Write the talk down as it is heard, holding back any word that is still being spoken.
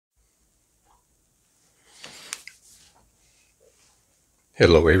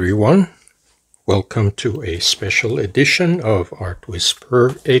Hello everyone, welcome to a special edition of Art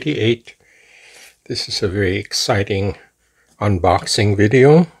Whisperer 88. This is a very exciting unboxing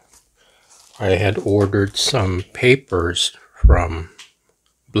video. I had ordered some papers from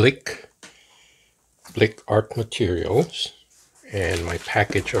Blick Art Materials, and my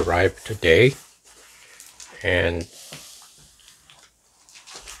package arrived today, and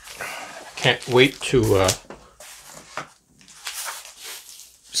can't wait to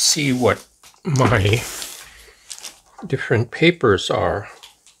see what my different papers are.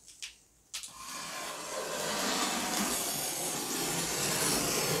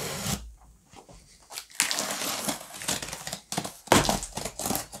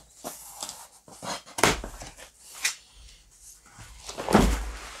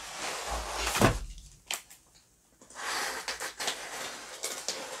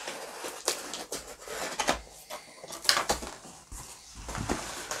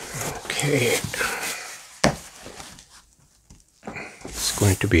 Okay, it's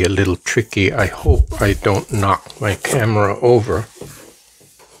going to be a little tricky. I hope I don't knock my camera over.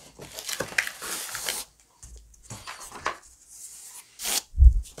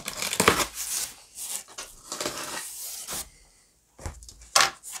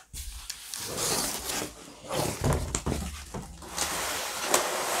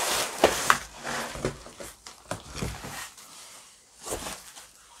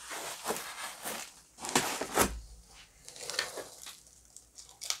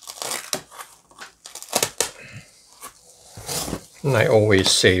 And I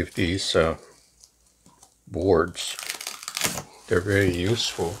always save these boards. They're very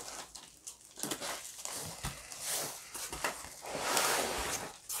useful.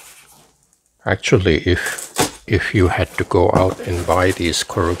 Actually, if you had to go out and buy these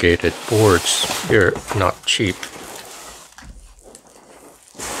corrugated boards, they're not cheap.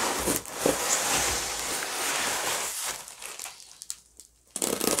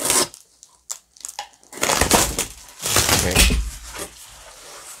 Okay.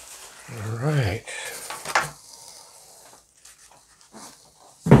 All right.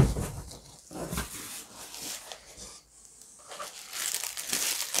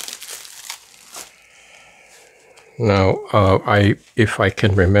 Now, if I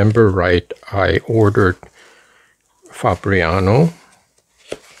can remember right, I ordered Fabriano,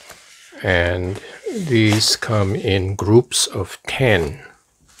 and these come in groups of 10,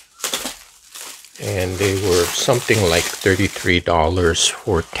 and they were something like $33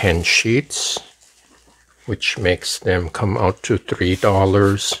 for 10 sheets, which makes them come out to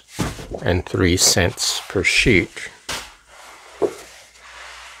 $3.03 per sheet.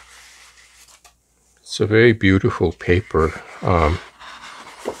 It's a very beautiful paper.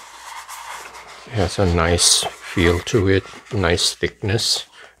 It has a nice feel to it, nice thickness.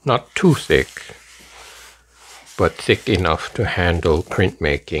 Not too thick, but thick enough to handle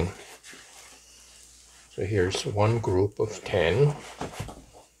printmaking. So here's one group of 10.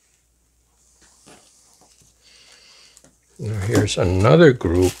 Now here's another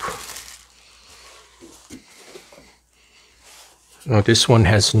group. Now this one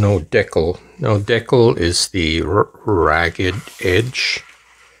has no decal. Now decal is the ragged edge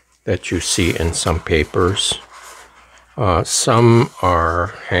that you see in some papers. Some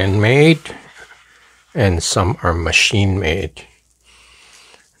are handmade and some are machine made.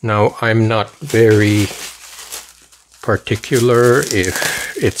 Now I'm not very particular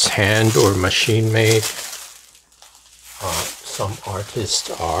if it's hand or machine made. Some artists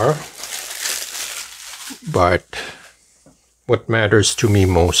are, but what matters to me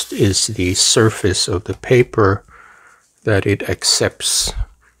most is the surface of the paper, that it accepts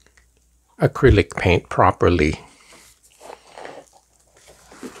acrylic paint properly.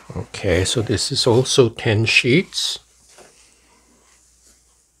 Okay, so this is also 10 sheets.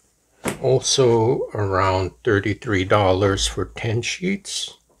 Also around $33 for 10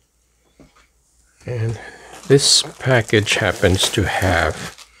 sheets. And this package happens to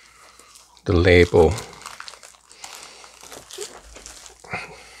have the label.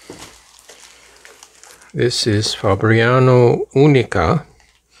 This is Fabriano Unica.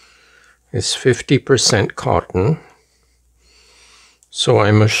 It's 50% cotton. So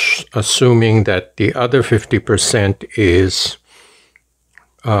I'm assuming that the other 50% is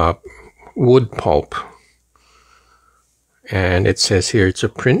wood pulp. And it says here it's a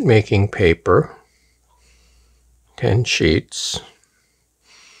printmaking paper, 10 sheets.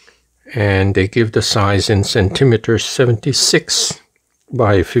 And they give the size in centimeters, 76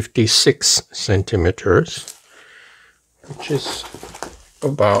 by 56 centimeters, which is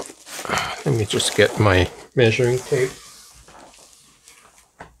about, let me just get my measuring tape.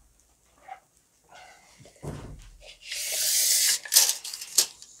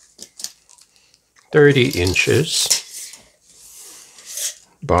 30 inches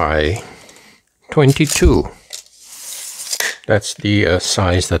by 22. That's the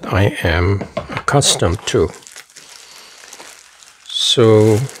size that I am accustomed to.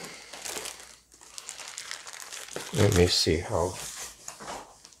 So let me see how.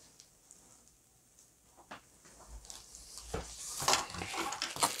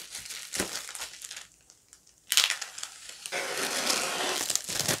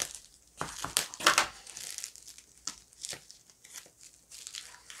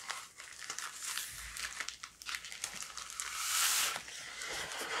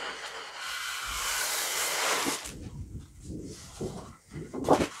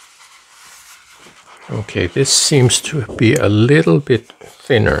 Okay, this seems to be a little bit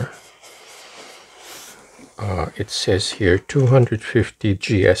thinner. It says here 250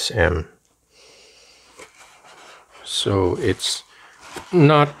 GSM. So it's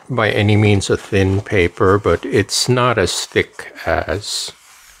not by any means a thin paper, but it's not as thick as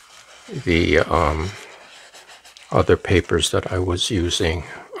the other papers that I was using.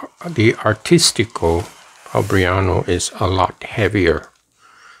 The Artistico Fabriano is a lot heavier.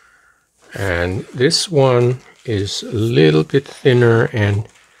 And this one is a little bit thinner, and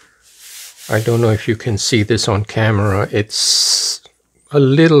I don't know if you can see this on camera. It's a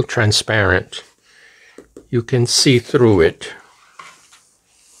little transparent. You can see through it.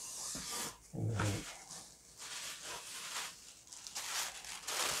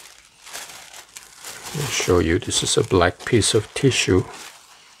 Let me show you. This is a black piece of tissue.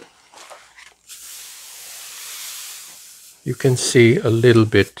 You can see a little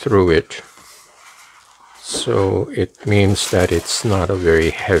bit through it. So it means that it's not a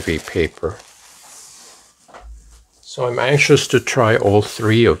very heavy paper. So I'm anxious to try all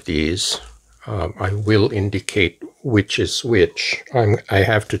three of these. I will indicate which is which. I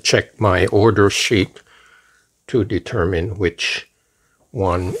have to check my order sheet to determine which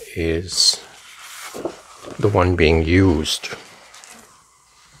one is the one being used.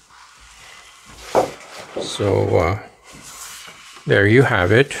 So there you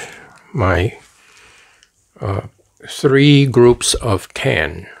have it, my 3 groups of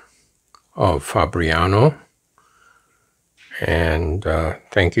 10 of Fabriano. And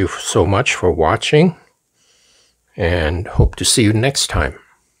thank you so much for watching, and hope to see you next time.